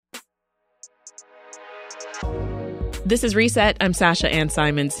This is Reset. I'm Sasha Ann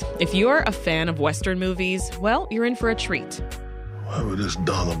Simons. If you're a fan of Western movies, well, you're in for a treat. Wherever this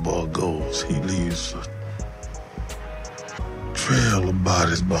dollar ball goes, he leaves a trail of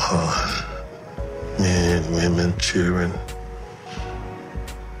bodies behind. Men, women, cheering.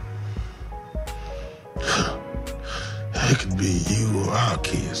 It could be you or our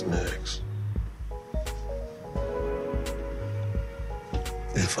kids next.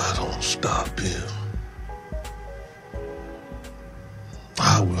 If I don't stop him,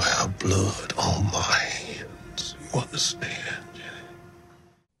 I will have blood on my hands. You understand, Jenny?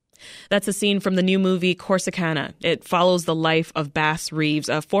 That's a scene from the new movie Corsicana. It follows the life of Bass Reeves,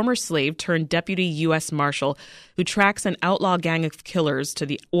 a former slave turned deputy U.S. Marshal who tracks an outlaw gang of killers to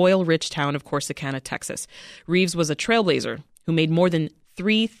the oil-rich town of Corsicana, Texas. Reeves was a trailblazer who made more than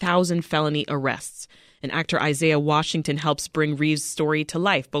 3,000 felony arrests. And actor Isaiah Washington helps bring Reeves' story to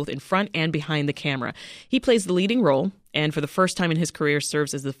life, both in front and behind the camera. He plays the leading role, and for the first time in his career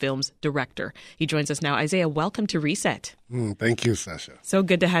serves as the film's director. He joins us now. Isaiah, welcome to Reset. Thank you, Sasha. So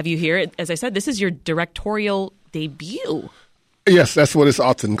good to have you here. As I said, this is your directorial debut. Yes, that's what it's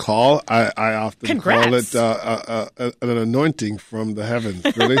often called. I often Congrats. call it an anointing from the heavens,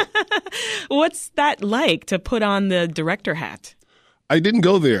 really. What's that like to put on the director hat? I didn't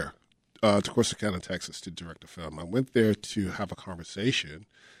go there to Corsicana, Texas to direct a film. I went there to have a conversation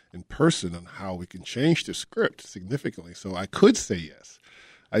in person on how we can change the script significantly. So I could say yes.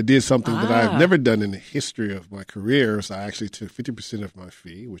 I did something that I've never done in the history of my career. So I actually took 50% of my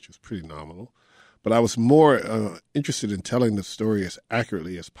fee, which was pretty nominal. But I was more interested in telling the story as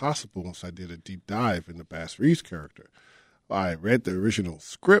accurately as possible once I did a deep dive into Bass Reeves' character. I read the original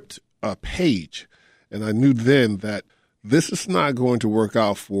script page, and I knew then that this is not going to work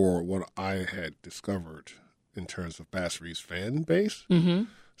out for what I had discovered in terms of Bass Reeves' fan base. Mm-hmm.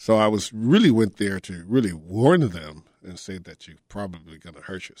 So I went there to really warn them and say that you're probably going to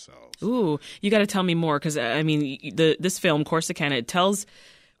hurt yourselves. Ooh, you got to tell me more because, I mean, this film, Corsicana, it tells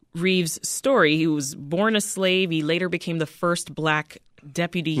Reeves' story. He was born a slave. He later became the first black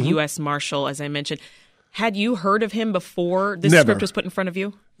deputy U.S. Marshal, as I mentioned. Had you heard of him before this script was put in front of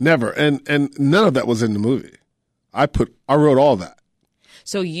you? Never. And none of that was in the movie. I wrote all that.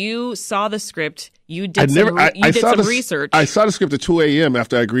 So you saw the script. You did some research. I saw the script at 2 a.m.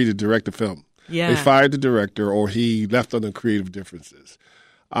 after I agreed to direct the film. Yeah. They fired the director, or he left on the creative differences.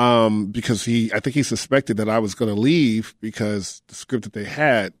 Because I think he suspected that I was going to leave because the script that they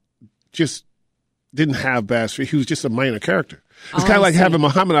had just didn't have Bass Reeves. He was just a minor character. It's kind of like having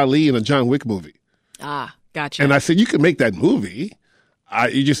Muhammad Ali in a John Wick movie. Ah, gotcha. And I said, you can make that movie.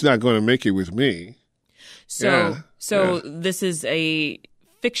 You're just not going to make it with me. So this is a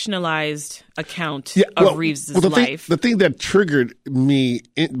fictionalized account of Reeves' life. The thing that triggered my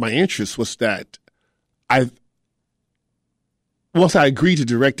interest was that once I agreed to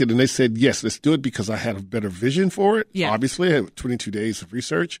direct it and they said, yes, let's do it because I had a better vision for it. Yeah. Obviously, I had 22 days of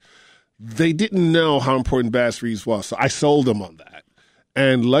research. They didn't know how important Bass Reeves was, so I sold them on that.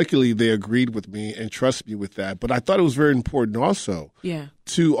 And luckily, they agreed with me and trust me with that. But I thought it was very important also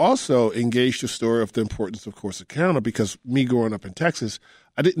to also engage the story of the importance of Corsicana, because me growing up in Texas,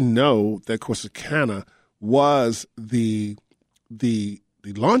 I didn't know that Corsicana was the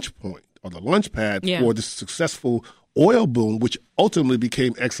launch point or the launch pad for the successful oil boom, which ultimately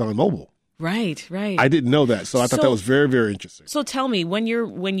became ExxonMobil. Right. I didn't know that, so I thought that was very, very interesting. So tell me, when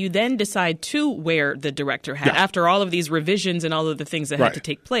you then decide to wear the director hat, after all of these revisions and all of the things that had to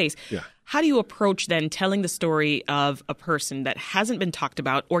take place, how do you approach then telling the story of a person that hasn't been talked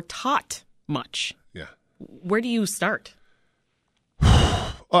about or taught much? Yeah. Where do you start?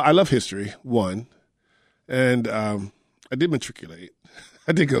 I love history, one, and I did matriculate.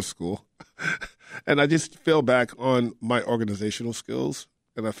 I did go to school, and I just fell back on my organizational skills.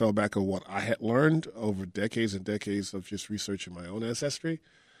 And I fell back on what I had learned over decades and decades of just researching my own ancestry.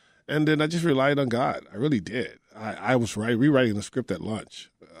 And then I just relied on God. I really did. I was rewriting the script at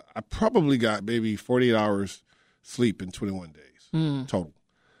lunch. I probably got maybe 48 hours sleep in 21 days total.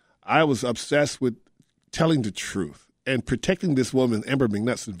 I was obsessed with telling the truth and protecting this woman, Amber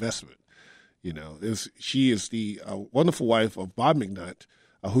McNutt's investment. You know, she is the wonderful wife of Bob McNutt,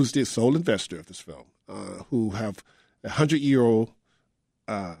 who's the sole investor of this film, who have a 100-year-old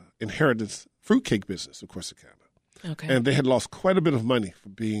inheritance fruitcake business of Corsicana. Okay. And they had lost quite a bit of money for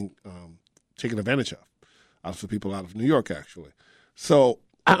being taken advantage of out of the people out of New York, actually. So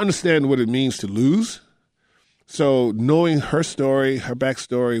I understand what it means to lose. So knowing her story, her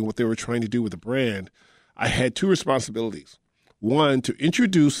backstory, and what they were trying to do with the brand, I had two responsibilities. One, to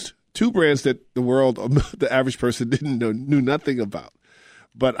introduce two brands that the world, the average person knew nothing about.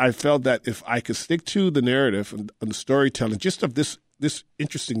 But I felt that if I could stick to the narrative and the storytelling, just of this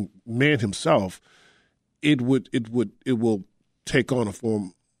interesting man himself, it will take on a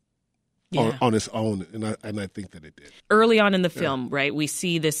form on its own, and I think that it did. Early on in the film, right, we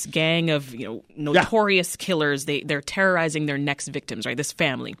see this gang of notorious killers. They're terrorizing their next victims, right? This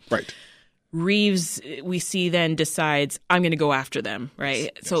family, right. Reeves, we see then decides, I'm going to go after them,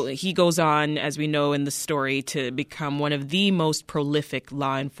 right? Yes. So he goes on, as we know in the story, to become one of the most prolific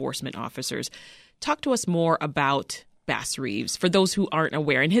law enforcement officers. Talk to us more about Bass Reeves, for those who aren't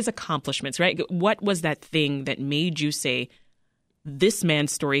aware, and his accomplishments, right? What was that thing that made you say, this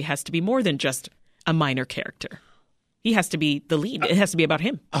man's story has to be more than just a minor character? He has to be the lead. It has to be about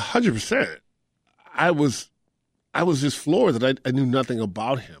him. 100%. I was just floored that I knew nothing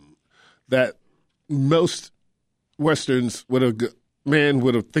about him. That most Westerns with a man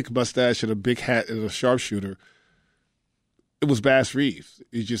with a thick mustache and a big hat and a sharpshooter, it was Bass Reeves.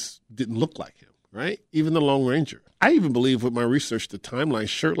 He just didn't look like him, right? Even the Lone Ranger. I even believe with my research, the timeline,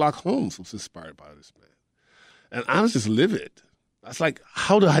 Sherlock Holmes was inspired by this man. And I was just livid. I was like,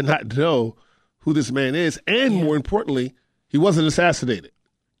 how do I not know who this man is? And more importantly, he wasn't assassinated.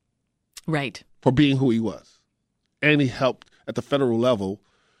 Right. For being who he was. And he helped at the federal level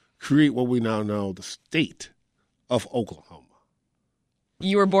create what we now know the state of Oklahoma.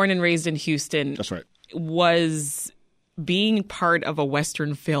 You were born and raised in Houston. That's right. Was being part of a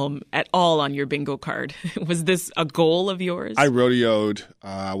Western film at all on your bingo card? Was this a goal of yours? I rodeoed.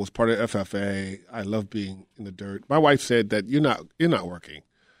 I was part of FFA. I love being in the dirt. My wife said that you're not working.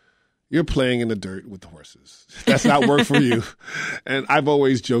 You're playing in the dirt with the horses. That's not work for you. And I've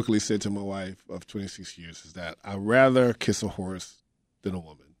always jokingly said to my wife of 26 years is that I'd rather kiss a horse than a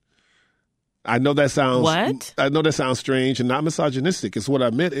woman. I know that sounds strange and not misogynistic. It's what I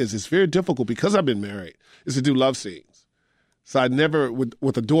meant is it's very difficult because I've been married is to do love scenes. So I never,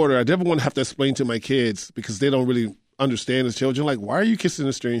 with a daughter, I never want to have to explain to my kids because they don't really understand as children, like, why are you kissing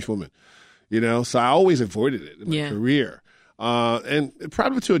a strange woman? So I always avoided it in my career. And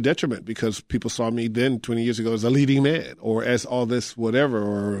probably to a detriment because people saw me then 20 years ago as a leading man or as all this whatever,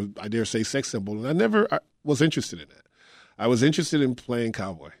 or I dare say sex symbol. And I never was interested in that. I was interested in playing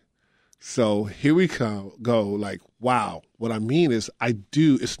cowboy. So here we go, like, wow. What I mean is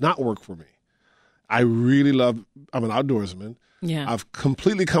it's not work for me. I really I'm an outdoorsman. Yeah. I've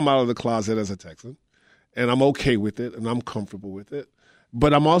completely come out of the closet as a Texan, and I'm okay with it, and I'm comfortable with it.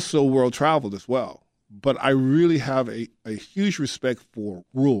 But I'm also world traveled as well. But I really have a huge respect for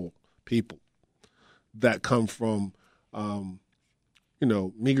rural people that come from,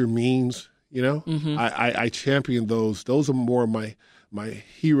 meager means, Mm-hmm. I champion those. Those are more my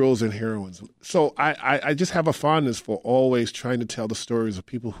heroes and heroines. So I just have a fondness for always trying to tell the stories of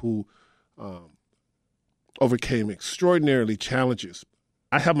people who overcame extraordinarily challenges.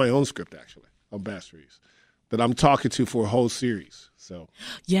 I have my own script, actually, of Bass Reeves that I'm talking to for a whole series. So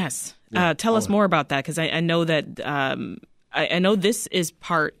yes. Tell us more about that, because I know that I know this is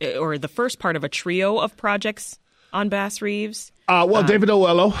part or the first part of a trio of projects on Bass Reeves. David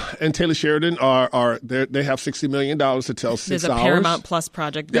Oello and Taylor Sheridan they have $60 million to tell 6 hours. There's a Paramount Plus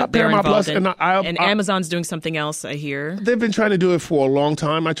project that they're involved in. And Amazon's doing something else, I hear. They've been trying to do it for a long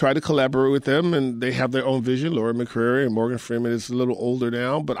time. I try to collaborate with them, and they have their own vision. Laura McCreary and Morgan Freeman is a little older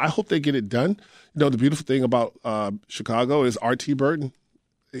now, but I hope they get it done. The beautiful thing about Chicago is R.T. Burton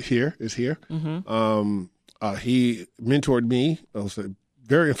is here. Mm-hmm. He mentored me.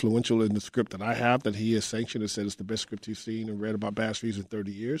 Very influential in the script that I have that he has sanctioned and said it's the best script he's seen and read about Bass Reeves in 30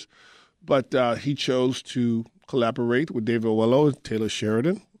 years. But he chose to collaborate with David Oello and Taylor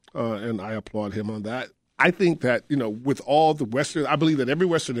Sheridan, and I applaud him on that. I think that, with all the Western, I believe that every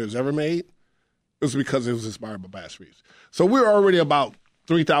Western that's ever made was because it was inspired by Bass Reeves. So we're already about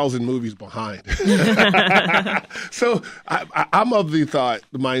 3,000 movies behind. So I'm of the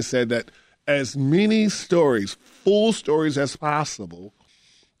mindset that as many stories, full stories as possible,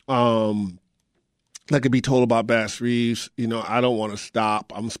 that could be told about Bass Reeves. I don't want to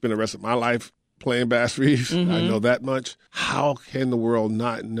stop. I'm going to spend the rest of my life playing Bass Reeves. Mm-hmm. I know that much. How can the world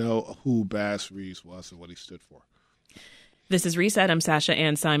not know who Bass Reeves was and what he stood for? This is Reset. I'm Sasha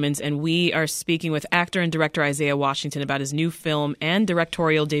Ann Simons, and we are speaking with actor and director Isaiah Washington about his new film and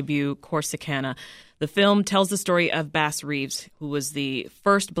directorial debut, Corsicana. The film tells the story of Bass Reeves, who was the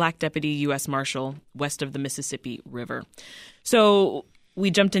first black deputy U.S. Marshal west of the Mississippi River. So we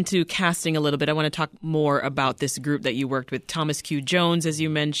jumped into casting a little bit. I want to talk more about this group that you worked with. Thomas Q. Jones, as you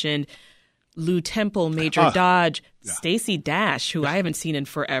mentioned, Lou Temple, Major Dodge, Stacey Dash, who I haven't seen in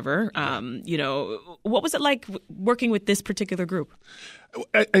forever. What was it like working with this particular group?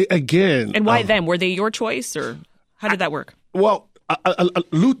 Again. And why them? Were they your choice, or how did that work? Well,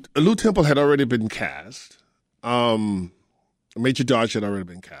 Lou Temple had already been cast. Major Dodge had already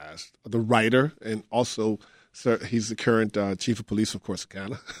been cast. The writer, and also he's the current chief of police of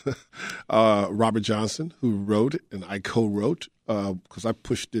Corsicana, Robert Johnson, who wrote it, and I co-wrote, because I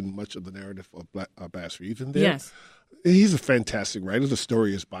pushed in much of the narrative of Bass Reeves in there. Yes. He's a fantastic writer. The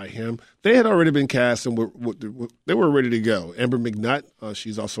story is by him. They had already been cast, and they were ready to go. Amber McNutt,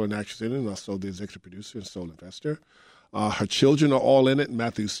 she's also an actress in it, and also the executive producer and sole investor. Her children are all in it.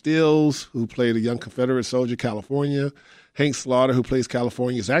 Matthew Stills, who played a young Confederate soldier, California. Hank Slaughter, who plays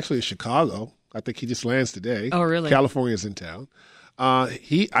California, is actually in Chicago. I think he just lands today. Oh, really? California's in town. I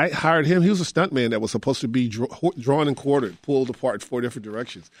hired him. He was a stuntman that was supposed to be drawn and quartered, pulled apart 4 different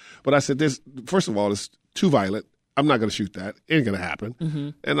directions. But I said, first of all, it's too violent. I'm not going to shoot that. It ain't going to happen. Mm-hmm.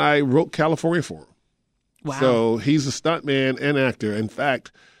 And I wrote California for him. Wow. So he's a stuntman and actor. In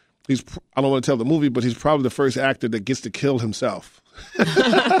fact, I don't want to tell the movie, but he's probably the first actor that gets to kill himself.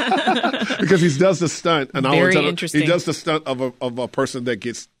 Because he does the stunt. And Very interesting. He does the stunt of a person that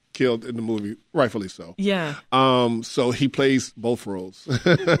gets killed in the movie, rightfully so. Yeah. So he plays both roles.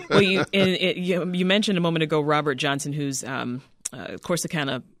 Well, you mentioned a moment ago Robert Johnson, who's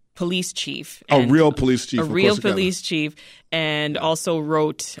Corsicana police chief. A real police chief. A real police chief, and also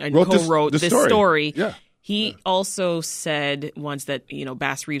co-wrote this story. Yeah. He also said once that,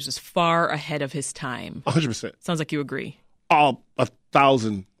 Bass Reeves was far ahead of his time. 100%. Sounds like you agree.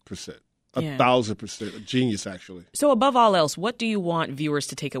 1,000%. 1,000%. A genius, actually. So above all else, what do you want viewers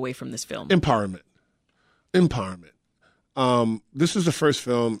to take away from this film? Empowerment. This is the first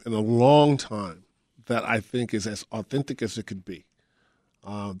film in a long time that I think is as authentic as it could be.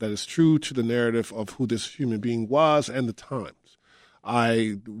 That is true to the narrative of who this human being was and the times.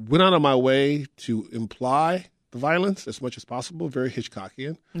 I went out of my way to imply the violence as much as possible, very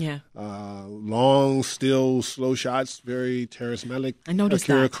Hitchcockian. Yeah. Long, still, slow shots, very Terrence Malick, I noticed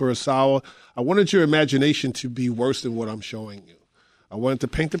Akira that. Kurosawa. I wanted your imagination to be worse than what I'm showing you. I wanted to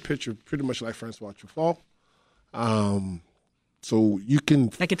paint the picture pretty much like Francois Truffaut. So you can...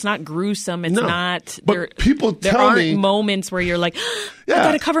 Like, it's not gruesome. It's not... But people there tell aren't me... moments where you're like, I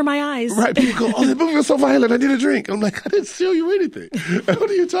got to cover my eyes. Right. People go, the movie was so violent, I need a drink. I'm like, I didn't show you anything. What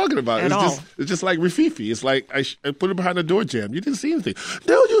are you talking about? It's just like Rafifi. It's like, I put it behind the door jam. You didn't see anything.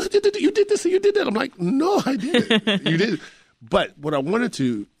 No, you did this and you did that. I'm like, no, I didn't. You didn't. But what I wanted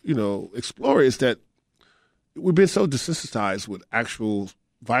to, explore is that we've been so desensitized with actual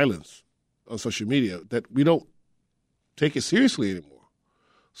violence on social media that we don't take it seriously anymore.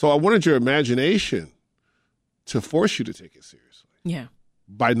 So I wanted your imagination to force you to take it seriously. Yeah.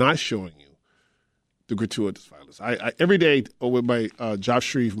 By not showing you the gratuitous violence. I every day with my Josh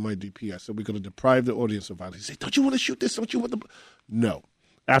Shreve, my DP, I said, we're going to deprive the audience of violence. He said, don't you want to shoot this? Don't you want the... No.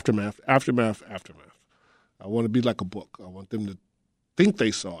 Aftermath. I want to be like a book. I want them to think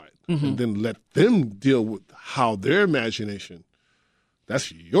they saw it, and then let them deal with how their imagination... That's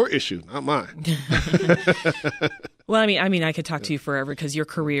your issue, not mine. Well, I mean, I could talk to you forever because your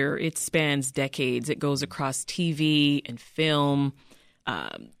career, it spans decades. It goes across TV and film,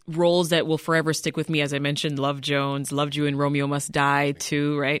 roles that will forever stick with me. As I mentioned, Love Jones, loved you in Romeo Must Die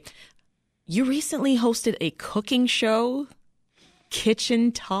too, right? You recently hosted a cooking show,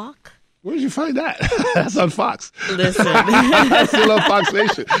 Kitchen Talk. Where did you find that? That's on Fox. Listen. That's still on Fox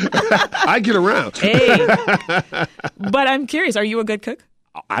Nation. I get around. Hey. But I'm curious, are you a good cook?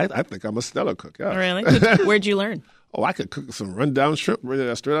 I think I'm a stellar cook, yeah. Really? Where'd you learn? Oh, I could cook some rundown shrimp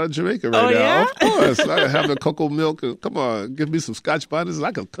straight out of Jamaica right now. Yeah? Of course. I could have the cocoa milk. And, come on, give me some Scotch bonnets and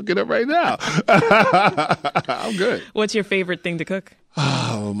I could cook it up right now. I'm good. What's your favorite thing to cook?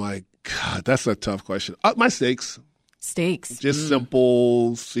 Oh, my God. That's a tough question. My steaks. Steaks. Just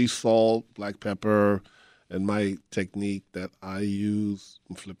simple sea salt, black pepper, and my technique that I use.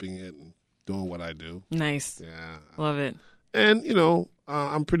 I'm flipping it and doing what I do. Nice. Yeah. Love it. And,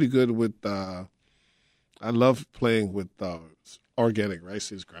 I'm pretty good with, I love playing with organic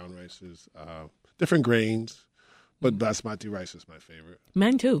rices, ground rices, different grains, but basmati rice is my favorite.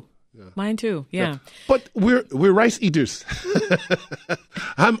 Mine too. Yeah. Mine too. Yeah. But we're rice eaters.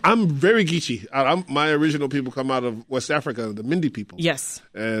 I'm very geeky. My original people come out of West Africa, the Mindi people. Yes.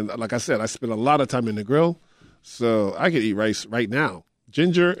 And like I said, I spend a lot of time in the grill, so I could eat rice right now.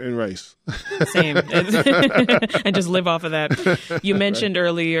 Ginger and rice. Same. And just live off of that. You mentioned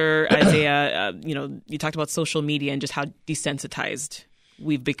earlier, Isaiah, you talked about social media and just how desensitized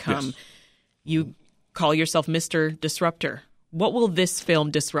we've become. Yes. You call yourself Mr. Disruptor. What will this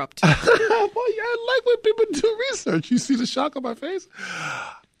film disrupt? Boy, I like when people do research. You see the shock on my face?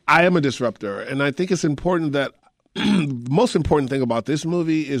 I am a disruptor, and I think it's important that the most important thing about this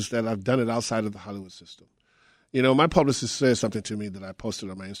movie is that I've done it outside of the Hollywood system. You know, my publicist said something to me that I posted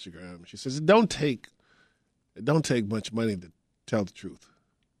on my Instagram. She says, it don't take much money to tell the truth.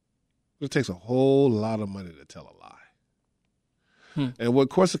 It takes a whole lot of money to tell a lie. And what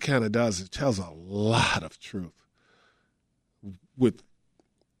Corsicana does, it tells a lot of truth with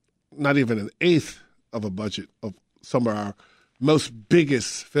not even an eighth of a budget of some of our most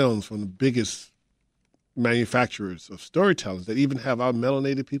biggest films from the biggest manufacturers of storytellers that even have our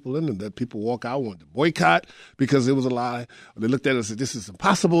melanated people in them that people walk out wanting to boycott because it was a lie. Or they looked at it and said, this is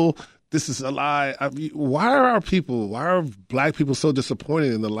impossible. This is a lie. Why are black people so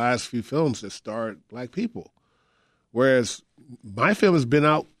disappointed in the last few films that starred black people? Whereas my film has been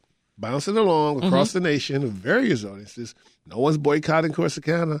out bouncing along across the nation with various audiences. No one's boycotting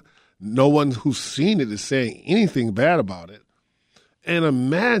Corsicana. No one who's seen it is saying anything bad about it. And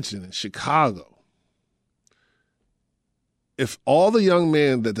imagine in Chicago, if all the young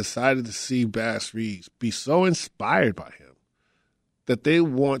men that decided to see Bass Reeves be so inspired by him that they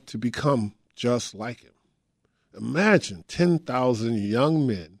want to become just like him. Imagine 10,000 young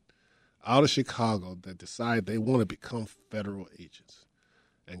men out of Chicago that decide they want to become federal agents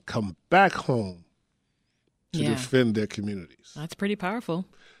and come back home to defend their communities. That's pretty powerful.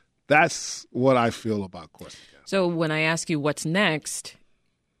 That's what I feel about Corsicana. So when I ask you what's next,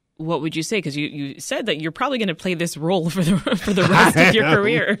 what would you say? Because you said that you're probably going to play this role for the rest of your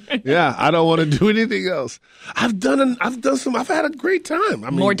career. Yeah, I don't want to do anything else. I've had a great time. I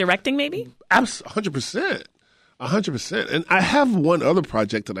mean, more directing, maybe? 100%. 100%. And I have one other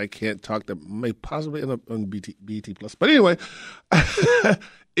project that I can't talk that may possibly end up on BET Plus. But anyway,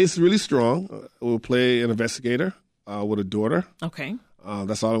 it's really strong. We'll play an investigator with a daughter. Okay.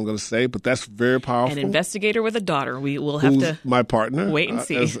 That's all I'm going to say, but that's very powerful. An investigator with a daughter. We will have to my partner. Wait and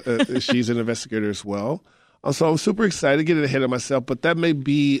see. She's an investigator as well. So I'm super excited, getting ahead of myself, but that may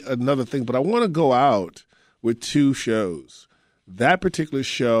be another thing. But I want to go out with two shows. That particular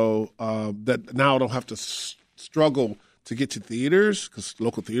show that now I don't have to struggle to get to theaters because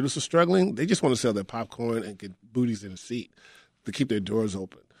local theaters are struggling. They just want to sell their popcorn and get booties in a seat to keep their doors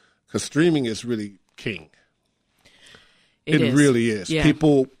open because streaming is really king. It really is. Yeah.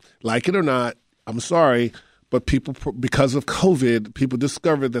 People, like it or not, I'm sorry, but people, because of COVID, people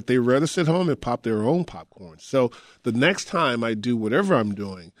discovered that they rather sit home and pop their own popcorn. So the next time I do whatever I'm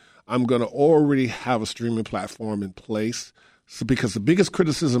doing, I'm going to already have a streaming platform in place. So because the biggest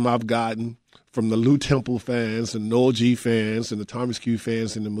criticism I've gotten from the Lou Temple fans and Noel G fans and the Thomas Q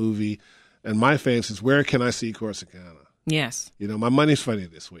fans in the movie and my fans is, where can I see Corsicana? Yes. You know, my money's funny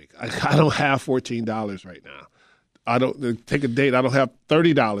this week. I don't have $14 right now. I don't take a date. I don't have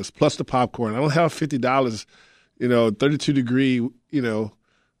 $30 plus the popcorn. I don't have $50, 32-degree,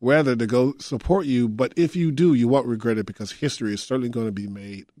 weather to go support you. But if you do, you won't regret it because history is certainly going to be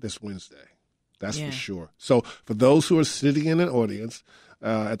made this Wednesday. That's for sure. So for those who are sitting in an audience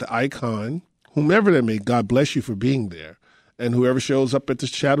at the Icon, whomever they may, God bless you for being there. And whoever shows up at the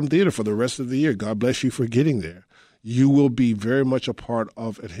Chatham Theater for the rest of the year, God bless you for getting there. You will be very much a part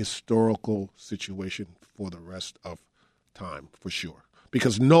of a historical situation for the rest of time, for sure.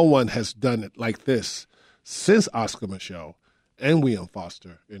 Because no one has done it like this since Oscar Micheaux and William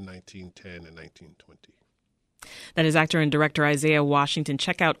Foster in 1910 and 1920. That is actor and director Isaiah Washington.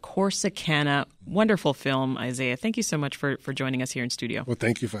 Check out Corsicana. Wonderful film, Isaiah. Thank you so much for joining us here in studio. Well,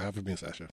 thank you for having me, Sasha.